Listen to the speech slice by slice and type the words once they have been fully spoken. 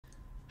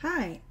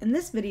Hi, in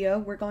this video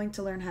we're going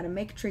to learn how to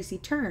make Tracy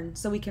turn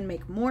so we can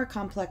make more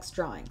complex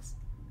drawings.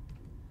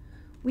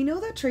 We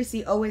know that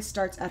Tracy always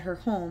starts at her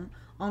home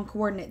on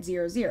coordinate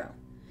 0, 0.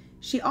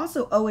 She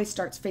also always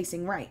starts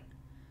facing right.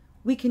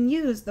 We can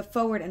use the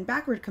forward and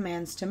backward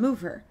commands to move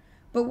her,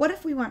 but what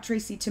if we want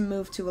Tracy to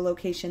move to a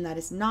location that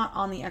is not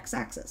on the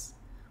x-axis?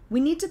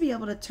 We need to be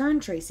able to turn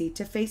Tracy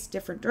to face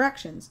different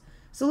directions,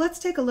 so let's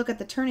take a look at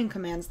the turning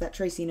commands that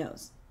Tracy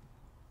knows.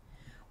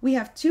 We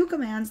have two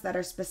commands that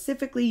are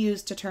specifically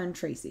used to turn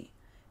Tracy.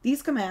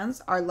 These commands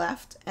are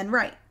left and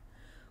right.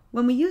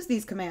 When we use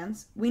these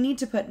commands, we need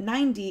to put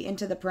 90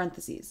 into the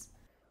parentheses.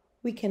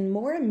 We can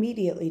more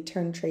immediately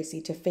turn Tracy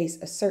to face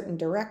a certain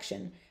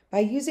direction by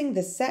using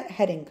the set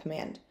heading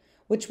command,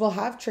 which will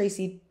have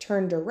Tracy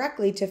turn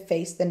directly to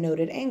face the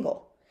noted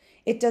angle.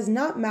 It does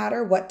not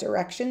matter what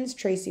directions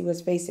Tracy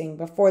was facing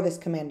before this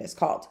command is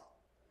called.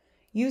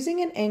 Using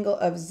an angle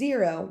of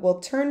 0 will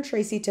turn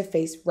Tracy to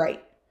face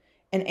right.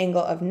 An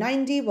angle of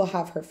 90 will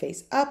have her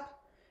face up,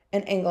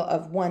 an angle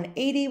of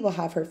 180 will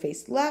have her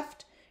face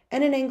left,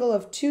 and an angle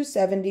of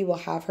 270 will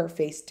have her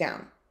face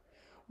down.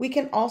 We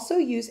can also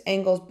use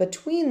angles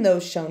between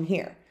those shown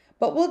here,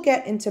 but we'll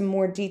get into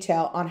more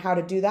detail on how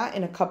to do that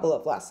in a couple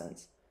of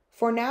lessons.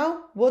 For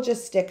now, we'll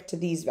just stick to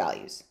these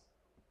values.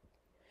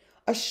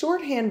 A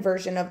shorthand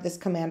version of this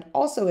command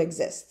also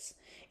exists.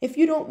 If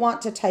you don't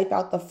want to type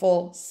out the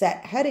full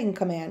set heading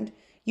command,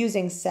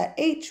 using set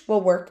H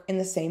will work in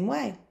the same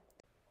way.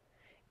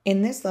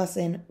 In this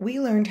lesson, we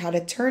learned how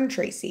to turn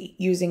Tracy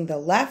using the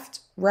left,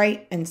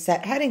 right, and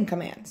set heading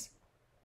commands.